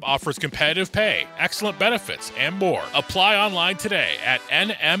Fab offers competitive pay, excellent benefits, and more. Apply online today at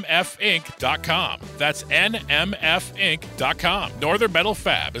nmfinc.com. That's nmfinc.com. Northern Metal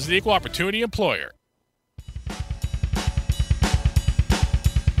Fab is an equal opportunity employer.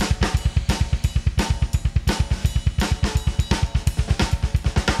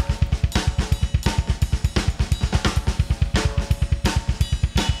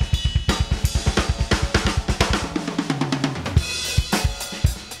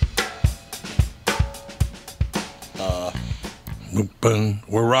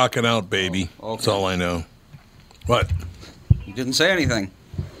 We're rocking out, baby. Okay. That's all I know. What? You didn't say anything.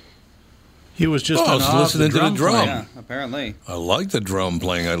 He was just listening to the drum. Yeah, apparently. I like the drum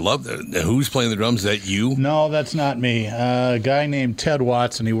playing. I love that. Who's playing the drums? Is that you? No, that's not me. A guy named Ted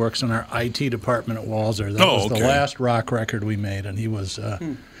Watson. He works in our IT department at Walser. That was the last rock record we made, and he was.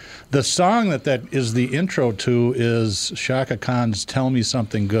 The song that is the intro to is Shaka Khan's "Tell Me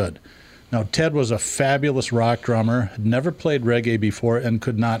Something Good." Now, Ted was a fabulous rock drummer, had never played reggae before, and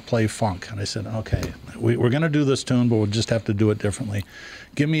could not play funk. And I said, okay, we're going to do this tune, but we'll just have to do it differently.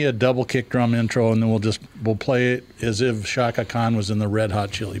 Give me a double kick drum intro, and then we'll play it as if Shaka Khan was in the Red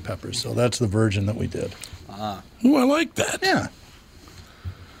Hot Chili Peppers. So that's the version that we did. Oh, I like that. Yeah.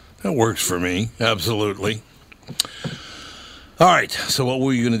 That works for me, absolutely. All right, so what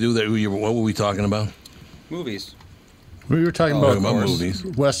were you going to do there? What were we talking about? Movies. We were talking about movies.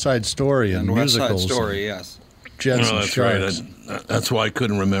 West Side Story and musicals. West Side Story, yes. Jets and that's Sharks. Right. That's why I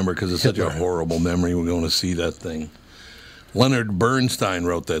couldn't remember, because it's such a horrible memory. We're going to see that thing. Leonard Bernstein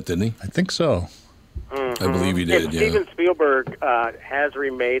wrote that, didn't he? I think so. Mm-hmm. I believe he did, Steven Spielberg has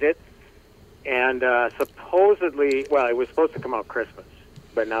remade it, and supposedly, well, it was supposed to come out Christmas,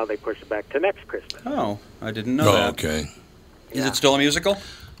 but now they pushed it back to next Christmas. Oh, I didn't know that. Okay. Is it still a musical?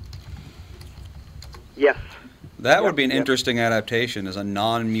 Yes. That would be an interesting adaptation as a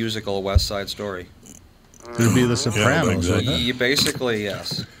non-musical West Side Story. It would be The Sopranos, wouldn't it? Basically,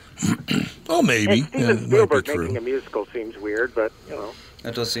 yes. Oh, maybe. And Steven Spielberg making a musical seems weird, but,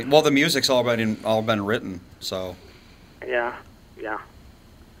 That does seem... Well, the music's all been written, so... Yeah.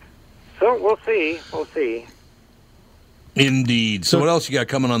 So, we'll see. Indeed. So what else you got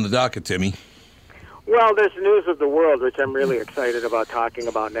coming on the docket, Timmy? Well, there's News of the World, which I'm really excited about talking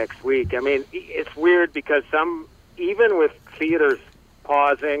about next week. I mean, it's weird because even with theaters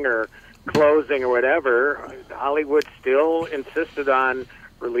pausing or closing or whatever, Hollywood still insisted on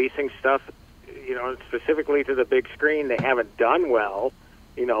releasing stuff, specifically to the big screen. They haven't done well,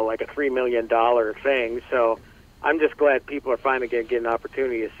 like a $3 million thing. So I'm just glad people are finally going to get an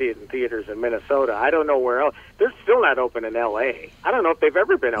opportunity to see it in theaters in Minnesota. I don't know where else. They're still not open in L.A. I don't know if they've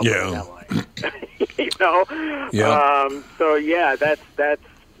ever been open in L.A. Yeah. So yeah, that's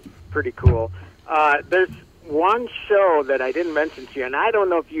pretty cool. There's one show that I didn't mention to you, and I don't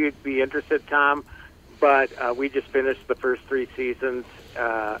know if you'd be interested, Tom, but we just finished the first 3 seasons.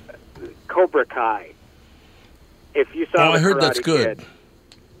 Cobra Kai. If you saw, I heard that's good. Kid,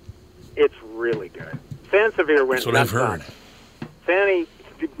 it's really good. Sansevier went. That's what I've heard. Sandy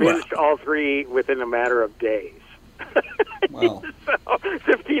binged all 3 within a matter of days. Wow. So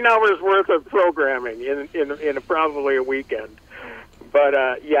 15 hours worth of programming in probably a weekend.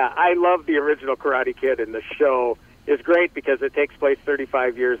 But yeah, I love the original Karate Kid, and the show is great because it takes place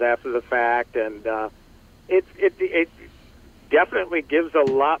 35 years after the fact, and it definitely gives a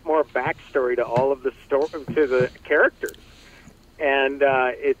lot more backstory to all of the to the characters, and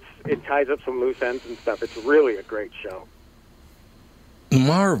it ties up some loose ends and stuff. It's really a great show.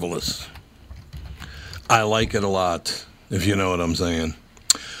 Marvelous. I like it a lot, if you know what I'm saying.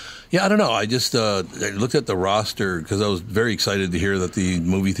 Yeah, I don't know. I just I looked at the roster because I was very excited to hear that the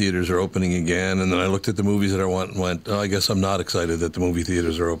movie theaters are opening again, and then I looked at the movies that I went, oh, I guess I'm not excited that the movie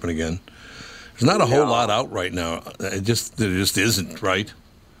theaters are open again. There's not a whole lot out right now. There just isn't, right?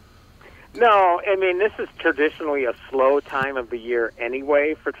 No, I mean, this is traditionally a slow time of the year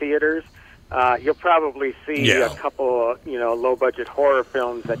anyway for theaters. You'll probably see a couple, low-budget horror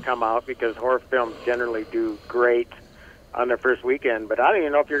films that come out because horror films generally do great on their first weekend. But I don't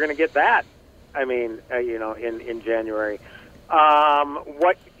even know if you're going to get that. I mean, in January.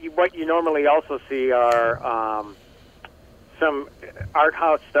 What you normally also see are some art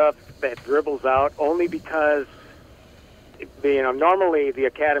house stuff that dribbles out only because normally the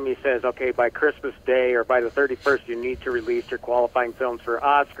Academy says, okay, by Christmas Day or by the 31st, you need to release your qualifying films for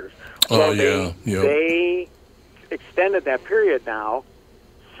Oscars. Well, they extended that period now,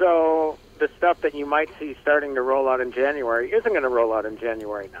 so the stuff that you might see starting to roll out in January isn't going to roll out in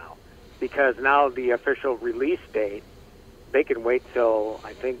January now, because now the official release date, they can wait till,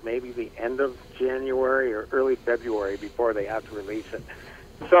 I think, maybe the end of January or early February before they have to release it.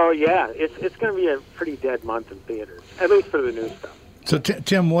 So, yeah, it's going to be a pretty dead month in theaters, at least for the new stuff. So,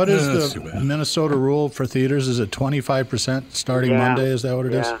 Tim, what is the Minnesota rule for theaters? Is it 25% starting Monday? Is that what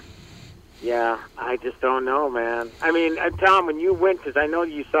it is? Yeah, I just don't know, man. I mean, Tom, when you went, because I know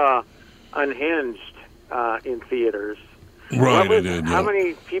you saw Unhinged in theaters. Right, I did. How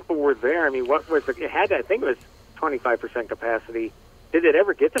many people were there? I mean, what was it? It had, I think it was 25% capacity. Did it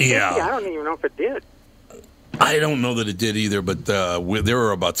ever get to 50? I don't even know if it did. I don't know that it did either, but there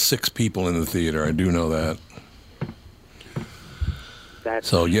were about 6 people in the theater. I do know that.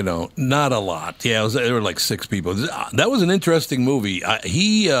 So, not a lot. Yeah, there were like 6 people. That was an interesting movie.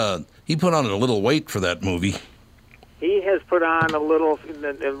 He put on a little weight for that movie. He has put on a little.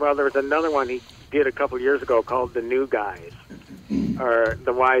 Well, there was another one he did a couple years ago called The New Guys, or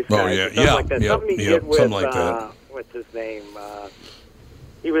The Wise Guys. Oh, yeah, like that. Something he did with, something like that. What's his name?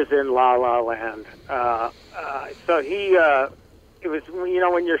 He was in La La Land. So he, it was,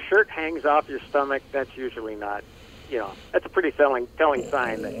 when your shirt hangs off your stomach, that's usually not, that's a pretty telling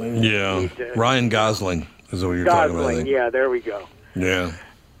sign. That Ryan Gosling is what you're talking about. Gosling, yeah, there we go. Yeah.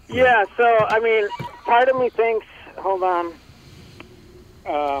 Yeah, so, I mean, part of me thinks, hold on.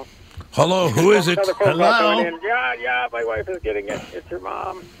 Hello, who is it? Hello? Yeah, my wife is getting it. It's her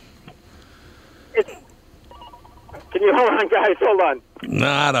mom. Can you hold on, guys? Hold on.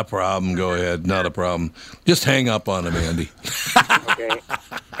 Not a problem. Go ahead. Not a problem. Just hang up on him, Andy. Okay.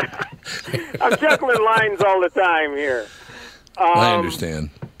 I'm juggling lines all the time here. I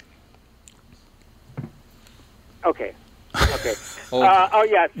understand. Okay. So what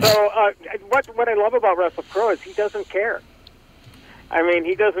I love about Russell Crowe is he doesn't care. I mean,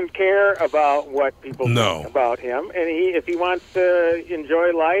 he doesn't care about what people think about him, and if he wants to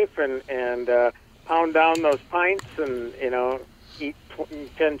enjoy life and pound down those pints and eat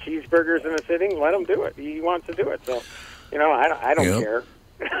 10 cheeseburgers in a sitting, let him do it. He wants to do it, so I don't care.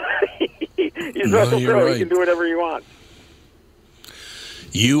 He's Russell Crowe. Right. He can do whatever he wants.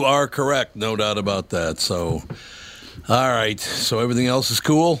 You are correct, no doubt about that. So, all right. So everything else is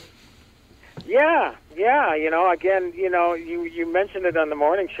cool? Yeah. Again, you mentioned it on the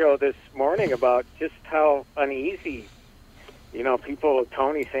morning show this morning about just how uneasy, people,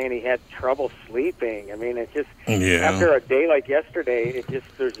 Tony saying he had trouble sleeping. I mean, it just, after a day like yesterday,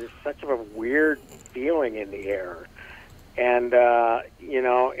 there's just such a weird feeling in the air. And,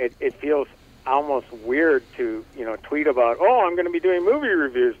 it feels almost weird to, tweet about, I'm going to be doing movie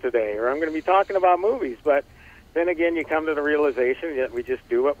reviews today, or I'm going to be talking about movies. But then again, you come to the realization that we just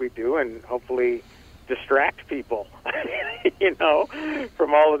do what we do and hopefully distract people,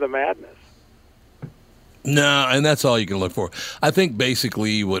 from all of the madness. No, and that's all you can look for. I think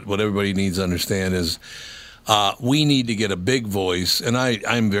basically what everybody needs to understand is we need to get a big voice, and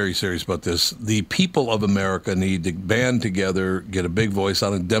I'm very serious about this. The people of America need to band together, get a big voice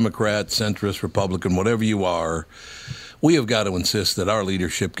on a Democrat, centrist, Republican, whatever you are. We have got to insist that our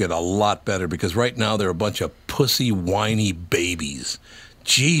leadership get a lot better, because right now they're a bunch of pussy, whiny babies.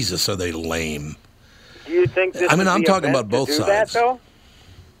 Jesus, are they lame. Do you think this I'm talking about both sides. That, though?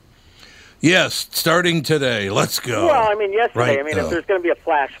 Yes, starting today. Let's go. Well, yesterday. If there's going to be a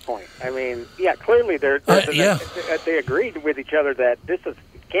flashpoint, clearly they agreed with each other that this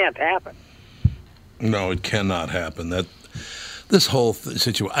can't happen. No, it cannot happen. This whole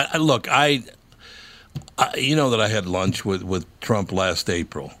situation. Look, you know that I had lunch with Trump last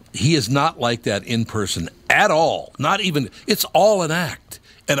April. He is not like that in person at all. Not even. It's all an act.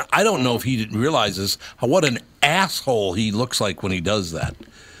 And I don't know if he realizes what an asshole he looks like when he does that.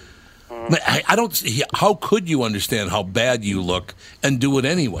 I don't see. How could you understand how bad you look and do it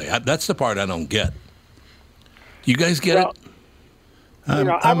anyway? That's the part I don't get. You guys get it? I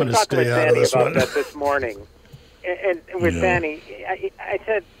was talking with Danny about that this morning. And with Danny, I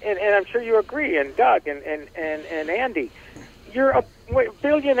said, and I'm sure you agree, and Doug and Andy, you're a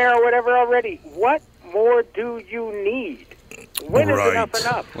billionaire or whatever already. What more do you need? When is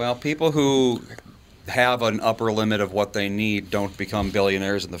enough? Well, people who have an upper limit of what they need don't become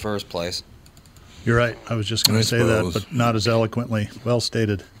billionaires in the first place. You're right. I was just going to say that, but not as eloquently. Well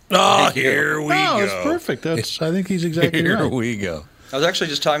stated. Oh, here we go. No, it's perfect. I think he's exactly right. Here we go. I was actually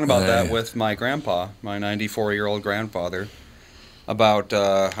just talking about that with my grandpa, my 94-year-old grandfather, about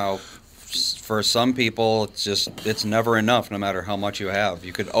how for some people it's never enough no matter how much you have.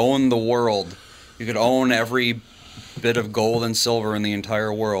 You could own the world. You could own every bit of gold and silver in the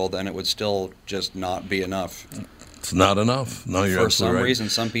entire world, and it would still just not be enough. It's not enough. No, you're absolutely right. For some reason,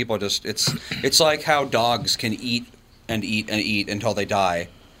 some people it's like how dogs can eat and eat and eat until they die.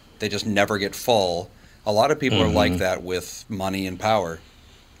 They just never get full. A lot of people are like that with money and power.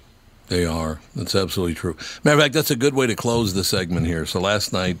 They are. That's absolutely true. Matter of fact, that's a good way to close the segment here. So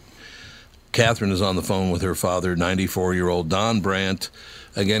last night, Catherine is on the phone with her father, 94-year-old Don Brandt.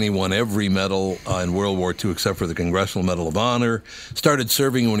 Again, he won every medal in World War II except for the Congressional Medal of Honor. Started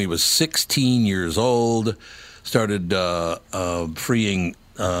serving when he was 16 years old. Started freeing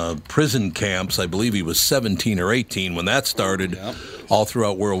prison camps. I believe he was 17 or 18 when that started, all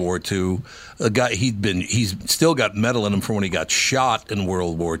throughout World War II. He's still got metal in him from when he got shot in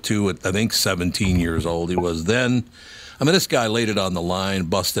World War II at, I think, 17 years old he was then. I mean, this guy laid it on the line,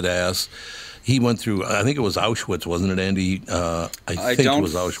 busted ass. He went through, I think it was Auschwitz, wasn't it, Andy? I think it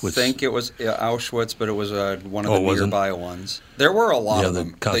was Auschwitz. I think it was Auschwitz, but it was one of the nearby ones. There were a lot of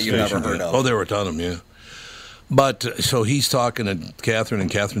them that you never heard of. Oh, there were a ton of them, yeah. But so he's talking to Catherine, and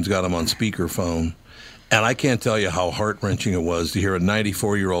Catherine's got him on speakerphone. And I can't tell you how heart-wrenching it was to hear a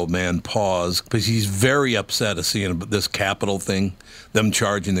 94-year-old man pause, because he's very upset at seeing this Capitol thing, them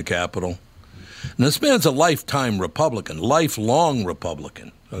charging the Capitol. And this man's a lifetime Republican, lifelong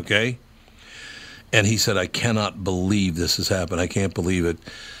Republican, okay? And he said, I cannot believe this has happened. I can't believe it.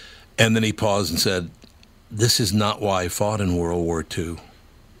 And then he paused and said, this is not why I fought in World War II.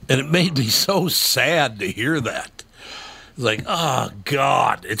 And it made me so sad to hear that. It's like, oh,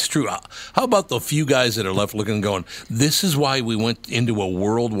 God, it's true. How about the few guys that are left looking and going, this is why we went into a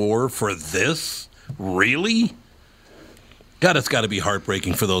world war for this? Really? God, it's got to be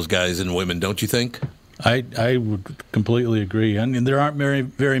heartbreaking for those guys and women, don't you think? I would completely agree. I mean, there aren't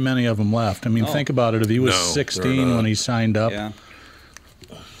very many of them left. I mean, think about it. If he was 16 when he signed up,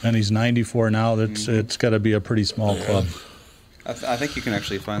 and he's 94 now, it's got to be a pretty small club. I think you can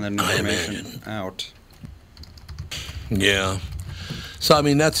actually find that information out. Yeah. So, I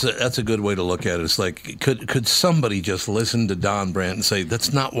mean, that's a good way to look at it. It's like, could somebody just listen to Don Brandt and say,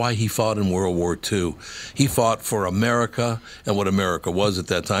 that's not why he fought in World War II. He fought for America and what America was at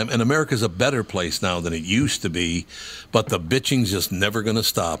that time. And America's a better place now than it used to be. But the bitching's just never going to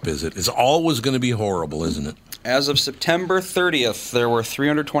stop, is it? It's always going to be horrible, isn't it? As of September 30th, there were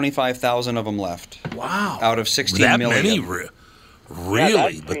 325,000 of them left. Wow. Out of 16 that million. Many?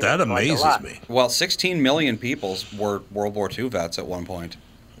 Really? But that amazes me. Well, 16 million people were World War II vets at one point.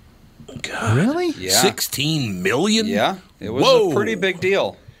 God. Really? Yeah. 16 million? Yeah. It was a pretty big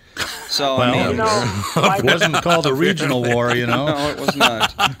deal. So, well, it wasn't called a regional war, you know? No, it was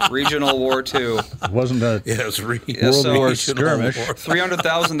not. Regional War II. It wasn't a World War skirmish.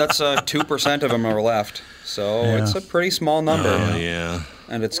 300,000, that's 2% of them are left. So it's a pretty small number. Yeah.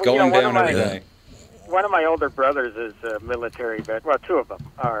 And it's going down every day. One of my older brothers is a military vet. Well, two of them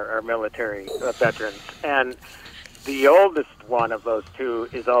are military veterans. And the oldest one of those two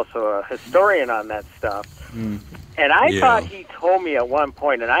is also a historian on that stuff. And I thought he told me at one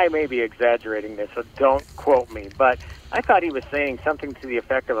point, and I may be exaggerating this, so don't quote me, but I thought he was saying something to the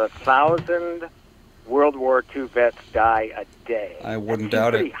effect of 1,000 World War II vets die a day. I wouldn't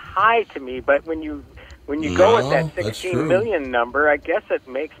doubt it. Pretty high to me, but when you go with that 16 million number, I guess it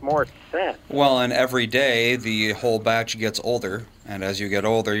makes more sense. Well, and every day the whole batch gets older, and as you get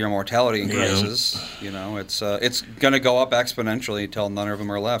older, your mortality increases. Yeah. You know, it's going to go up exponentially until none of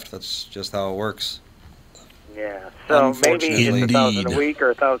them are left. That's just how it works. Yeah, so maybe it's 1,000 a week or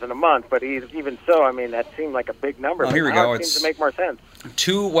 1,000 a month, but even so, I mean, that seemed like a big number. Well, here we go. It seems to make more sense.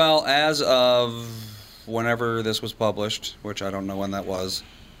 As of whenever this was published, which I don't know when that was,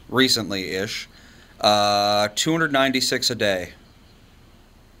 recently-ish, 296 a day.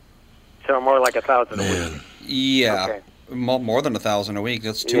 So more like 1,000 a week. Yeah. Okay. More than 1,000 a week.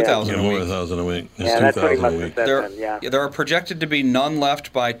 That's 2,000 a week. More than 1,000 a week. It's that's pretty much a week. There are projected to be none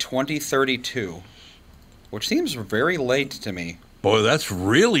left by 2032, which seems very late to me. Boy, that's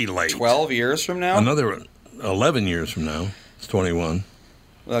really late. 12 years from now? Another 11 years from now. It's 21.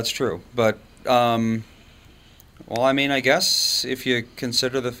 That's true. But, well, I mean, I guess if you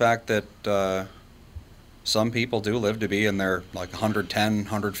consider the fact that some people do live to be in their, 110,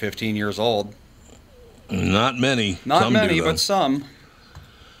 115 years old. Not many. Not some many, do, but some.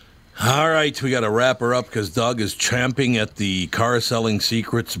 All right, we got to wrap her up because Doug is champing at the car selling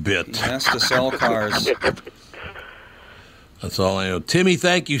secrets bit. He has to sell cars. That's all I know. Timmy,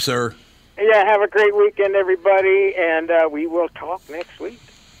 thank you, sir. Yeah, have a great weekend, everybody, and we will talk next week.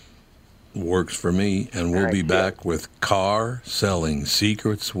 Works for me, and we'll be back with car selling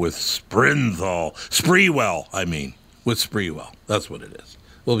secrets with Sprewell. With Sprewell. That's what it is.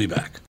 We'll be back.